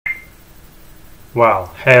Well,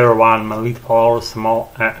 hey everyone, my lead followers and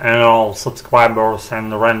all subscribers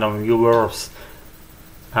and random viewers,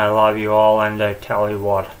 I love you all, and I tell you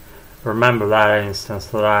what, remember that instance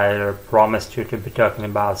that I promised you to be talking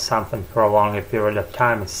about something for a longer period of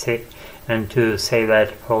time and to say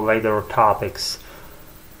that for later topics.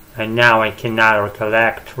 And now I cannot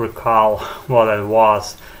recall what it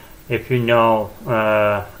was. If you know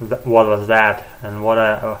what was that and what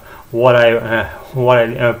I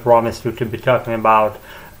promised you to be talking about,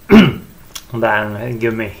 then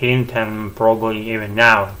give me a hint, and probably even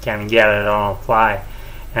now I can get it on the fly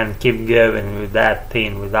and keep going with that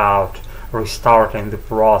thing without restarting the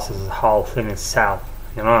process, the whole thing itself.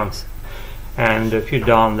 You know what I'm saying? And if you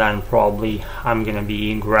don't, then probably I'm gonna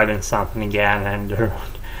be grabbing something again and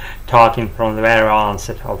talking from the very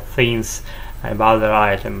onset of things about the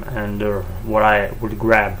item and what I would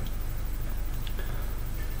grab.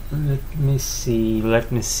 Let me see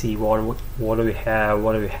what do we have.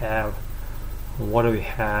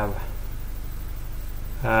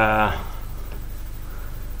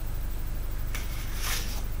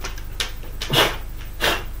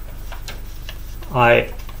 I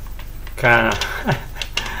kinda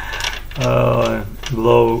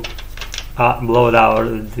blowed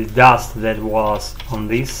out the dust that was on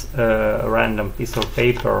this random piece of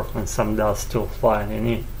paper, and some dust still flying in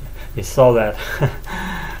it. You saw that.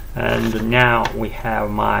 And now we have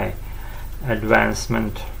my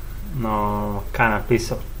advancement kind of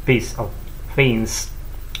piece of thing.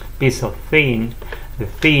 The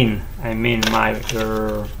thing, I mean my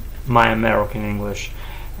American English.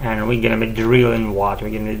 And we're gonna be drilling what? We're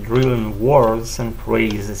gonna be drilling words and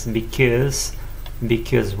phrases because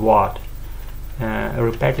what?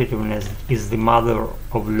 Repetitiveness is the mother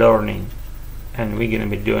of learning, and we're gonna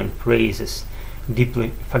be doing phrases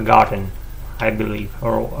deeply forgotten, I believe,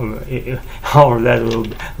 or that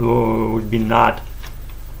will be not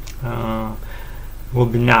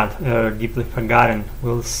deeply forgotten.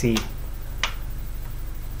 We'll see.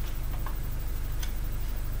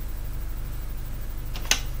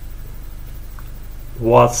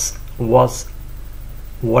 What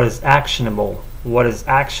is actionable? What is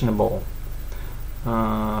actionable?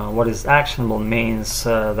 What is actionable means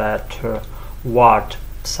that what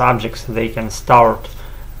subjects they can start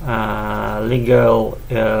legal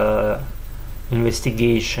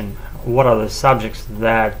investigation. What are the subjects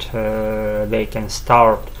that they can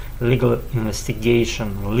start legal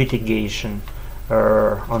investigation, litigation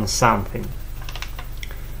on something?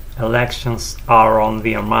 Elections are on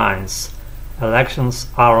their minds. Elections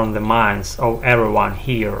are on the minds of everyone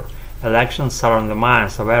here. Elections are on the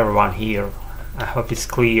minds of everyone here. I hope it's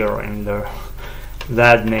clear, and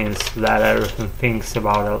that means that everyone thinks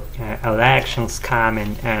about elections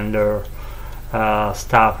coming and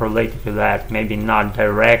stuff related to that. Maybe not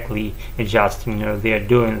directly adjusting their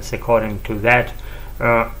doings according to that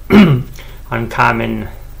oncoming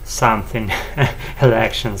something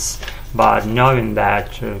elections, but knowing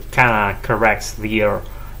that kind of corrects their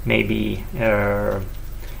maybe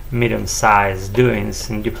medium-sized doings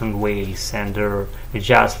in different ways, and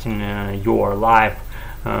adjusting your life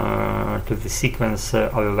to the sequence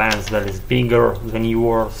of events that is bigger than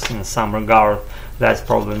yours in some regard. That's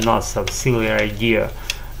probably not so silly idea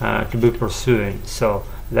to be pursuing. So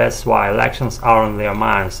that's why elections are on their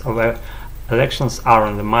minds. Elections are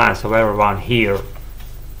on the minds of everyone here.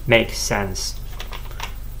 Makes sense.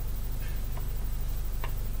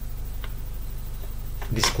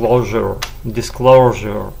 Disclosure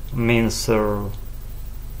means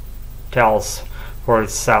tells for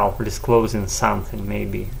itself, disclosing something.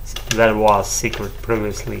 Maybe that was secret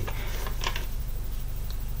previously.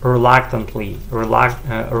 Reluctancy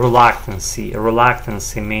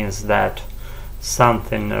means that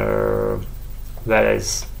something that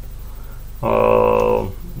is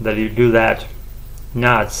that you do that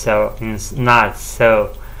not so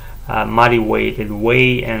motivated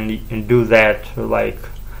way, and do that like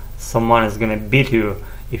someone is gonna beat you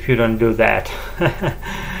if you don't do that.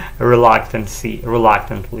 Reluctantly,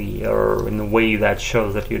 or in a way that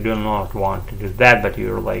shows that you do not want to do that, but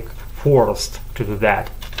you're like forced to do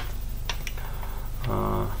that.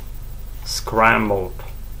 Scrambled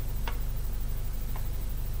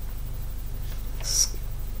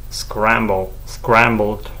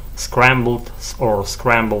or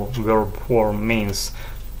scrambled verb form means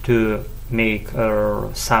to make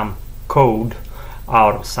some code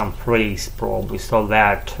out of some phrase, probably, so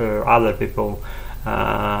that other people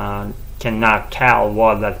cannot tell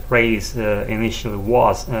what that phrase initially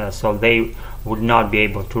was, so they would not be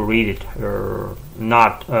able to read it, or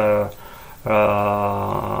not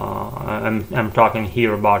I'm talking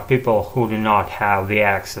here about people who do not have the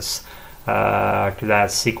access to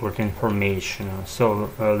that secret information. So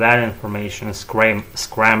that information is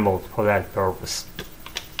scrambled for that purpose.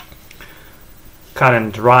 Cut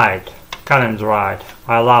and dried. Cut and dried.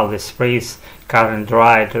 I love this phrase. Cut and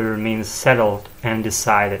dried means settled and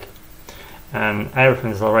decided. And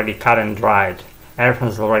everything is already cut and dried. Everything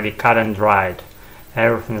is already cut and dried.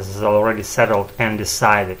 Everything is already settled and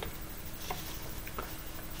decided.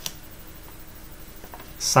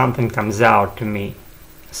 Something comes out to me.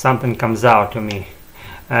 Something comes out to me.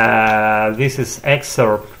 This is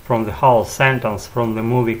excerpt from the whole sentence from the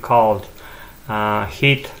movie called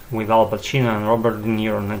Hit with Al Pacino and Robert De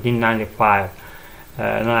Niro, 1995.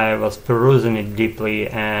 And I was perusing it deeply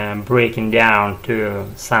and breaking down to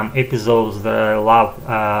some episodes that I love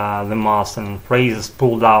the most, and phrases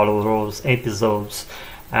pulled out of those episodes.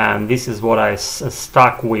 And this is what I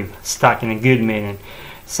stuck in a good meaning.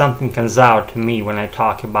 Something comes out to me when I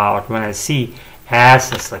talk about, when I see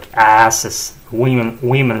asses, like asses,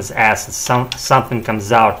 women's asses, something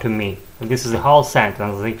comes out to me. This is the whole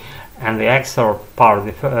sentence, and the excerpt part,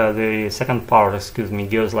 the second part, excuse me,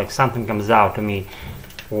 goes like something comes out to me.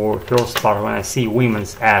 Or first part, when I see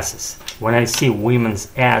women's asses. When I see women's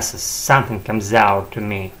asses, something comes out to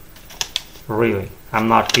me. Really, I'm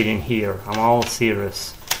not kidding here. I'm all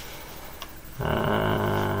serious.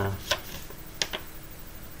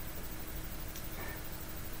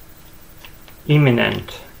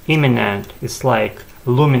 Imminent. Imminent is like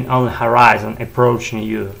looming on the horizon, approaching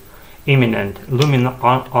you. Imminent, looming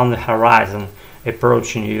on the horizon,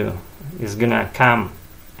 approaching you, is gonna come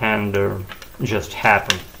and just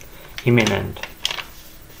happen. Imminent.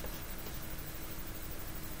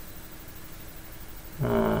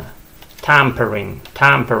 Tampering.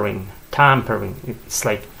 It's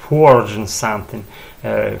like forging something,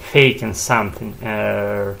 faking something,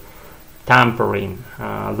 tampering.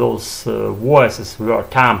 Those voices were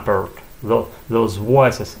tampered. Those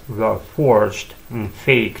voices were forged and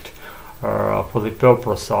faked for the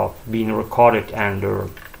purpose of being recorded and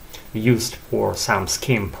used for some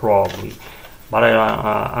scheme, probably. But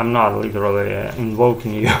I'm not literally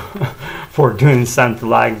invoking you for doing something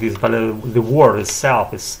like this, but the word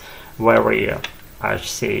itself is very, I should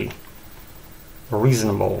say,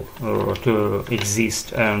 reasonable to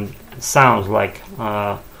exist, and sounds like,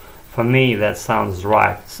 for me, that sounds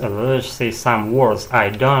right. So let's say some words I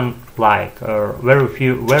don't like, or very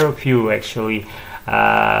few actually,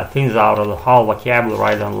 things out of the whole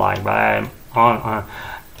vocabulary I don't like,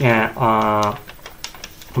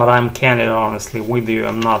 but I'm candid, honestly, with you.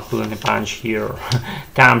 I'm not pulling a punch here.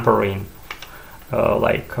 Tampering,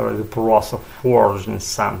 like the process of forging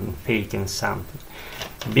something, faking something.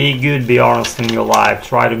 Be good, be honest in your life.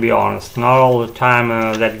 Try to be honest. Not all the time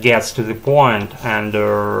that gets to the point and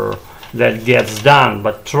that gets done,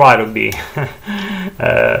 but try to be.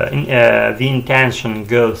 The intention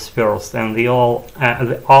goes first, and all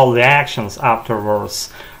the actions afterwards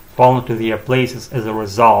fall into their places as a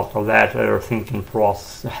result of that thinking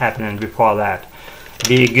process happening before that.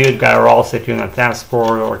 Be a good guy, also tuned, and thanks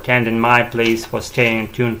for attending my place, for staying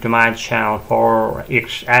tuned to my channel, for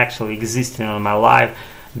actually existing in my life,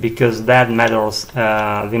 because that matters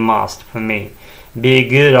the most for me. Be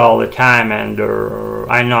good all the time, and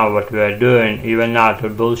I know what we are doing. You are not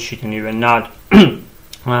bullshitting, you are not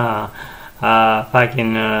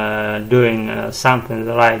doing something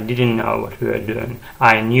that I didn't know what we were doing.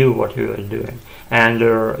 I knew what we were doing, and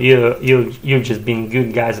you just being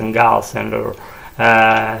good guys and gals, and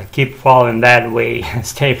keep following that way.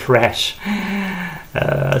 Stay fresh.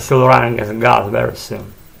 Still running as a god very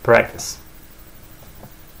soon. Practice.